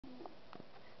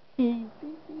You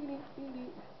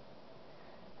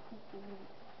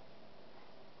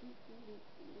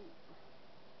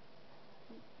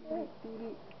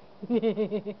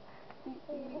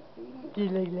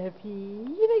like Lappy?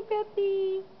 You like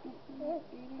Betsy?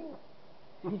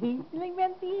 You like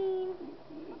Betsy?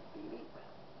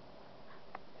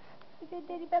 Look at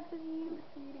Daddy Betsy.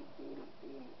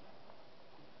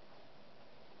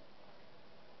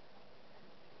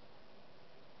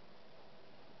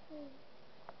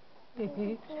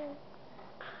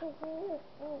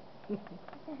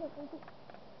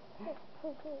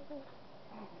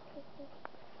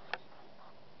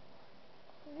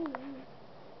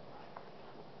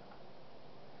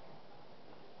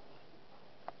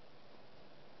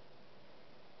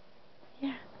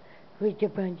 Yeah. Who's your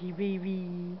bunchy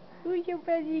baby? Who's your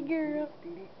bunchy girl?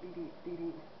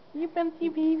 You bunchy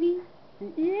baby?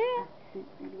 Yeah.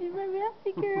 You're my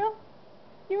bouncy girl.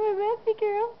 You're my bouncy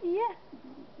girl. Yeah.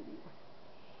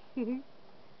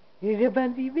 You're a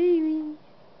bunchy baby.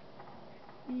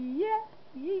 Yeah.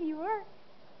 Yeah, you are.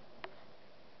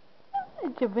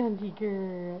 It's a bunchy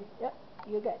girl. Yep.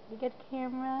 You got the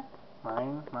camera.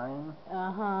 Mine.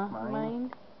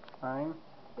 Mine.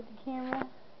 With the camera.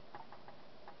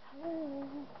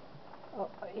 Oh,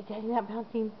 is Daddy not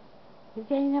bouncing? Is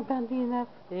Daddy not bouncing enough?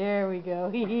 There we go.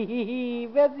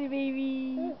 Bouncy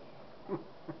baby.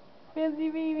 Bouncy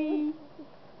baby.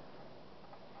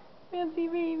 Bouncy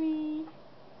baby.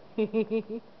 You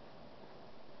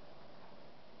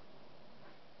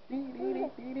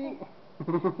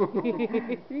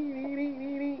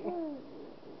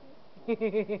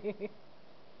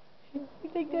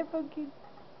take that pumpkin?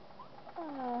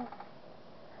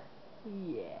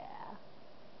 Yeah.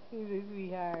 He's a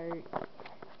sweetheart.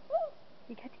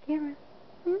 You got the camera?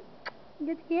 Hmm? You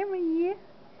got the camera, yeah?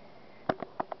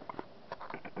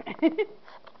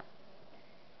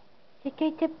 You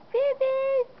got the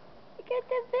babies! You got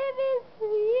the babies!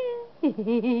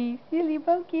 Yeah! Silly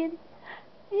pumpkin!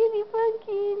 Silly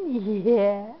pumpkin!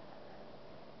 Yeah!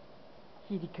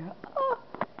 Kitty girl! Oh!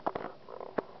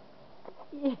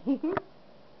 Yeah!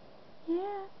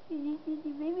 Yeah! Silly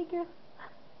baby girl!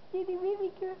 Silly baby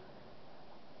girl!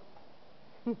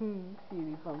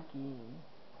 Silly pumpkin!